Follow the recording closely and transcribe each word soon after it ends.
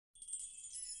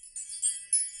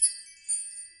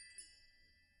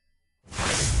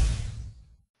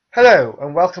Hello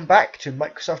and welcome back to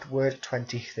Microsoft Word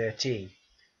 2013.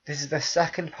 This is the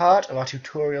second part of our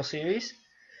tutorial series,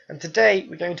 and today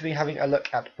we're going to be having a look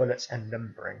at bullets and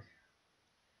numbering.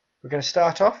 We're going to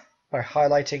start off by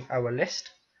highlighting our list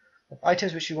of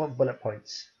items which we want bullet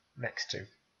points next to.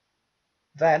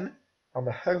 Then, on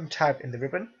the Home tab in the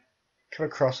ribbon, come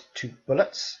across to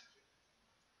Bullets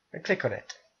and click on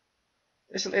it.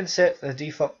 This will insert the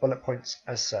default bullet points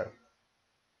as so.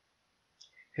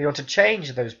 If you want to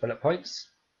change those bullet points,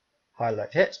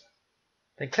 highlight it,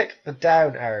 then click the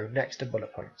down arrow next to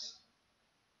bullet points.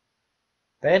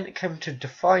 Then come to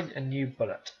define a new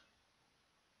bullet.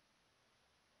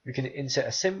 We can insert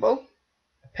a symbol,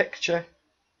 a picture,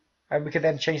 and we can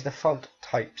then change the font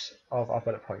types of our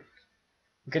bullet point.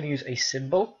 We're going to use a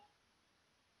symbol,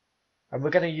 and we're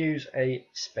going to use a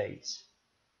spades.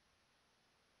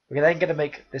 We're then going to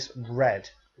make this red,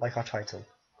 like our title.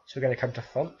 So we're going to come to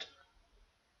font,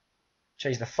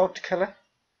 change the font color,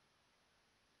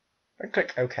 and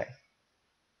click OK.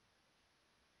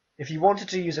 If you wanted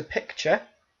to use a picture,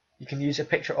 you can use a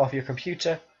picture off your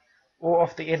computer or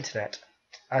off the internet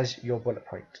as your bullet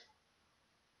point.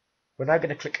 We're now going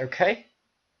to click OK,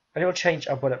 and it will change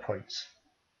our bullet points.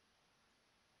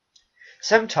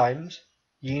 Sometimes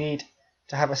you need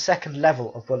to have a second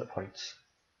level of bullet points,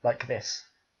 like this.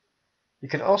 You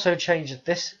can also change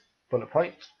this bullet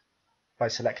point by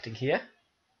selecting here,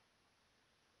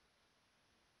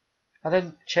 and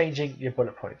then changing your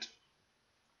bullet point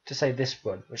to say this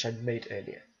one, which I made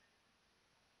earlier.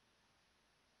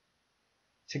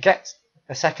 To get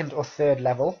a second or third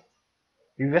level,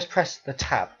 you just press the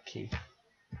Tab key,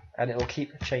 and it will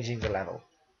keep changing the level.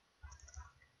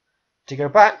 To go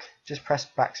back, just press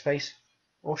Backspace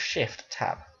or Shift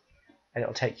Tab, and it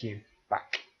will take you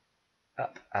back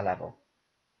up a level.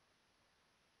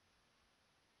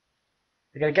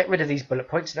 We're going to get rid of these bullet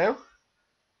points now,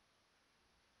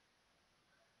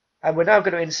 and we're now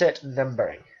going to insert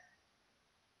numbering.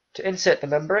 To insert the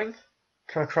numbering,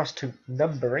 come across to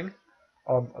Numbering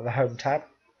on the Home tab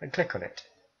and click on it.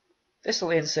 This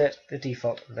will insert the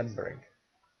default numbering.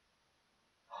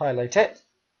 Highlight it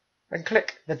and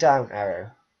click the down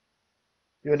arrow.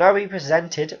 You will now be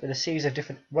presented with a series of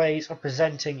different ways of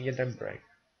presenting your numbering.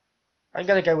 I'm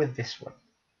going to go with this one.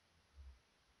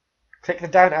 Click the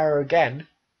down arrow again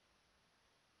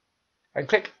and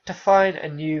click Define a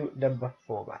new number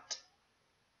format.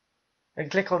 And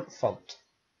click on Font.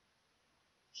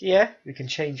 Here we can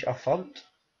change our font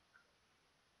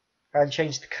and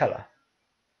change the color.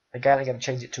 Again, I'm going to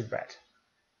change it to red.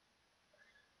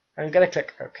 And I'm going to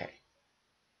click OK.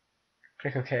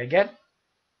 Click OK again,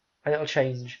 and it will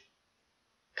change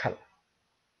color.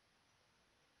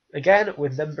 Again,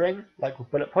 with numbering, like with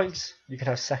bullet points, you can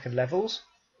have second levels.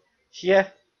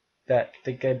 Here, they're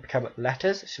going to become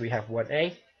letters, so we have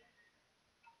 1A,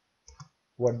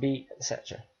 1B,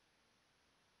 etc.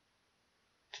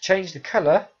 To change the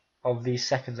color of these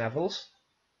second levels,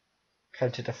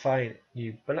 come to Define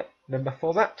New Bullet Number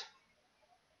Format,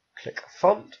 click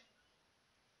Font,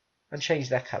 and change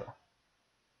their color.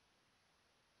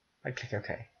 And click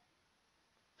OK.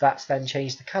 That's then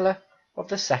changed the color of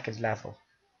the second level.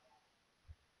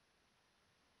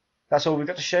 That's all we've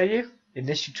got to show you in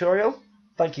this tutorial.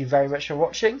 Thank you very much for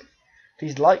watching.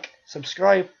 Please like,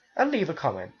 subscribe, and leave a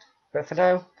comment. But for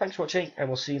now, thanks for watching, and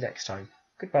we'll see you next time.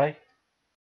 Goodbye.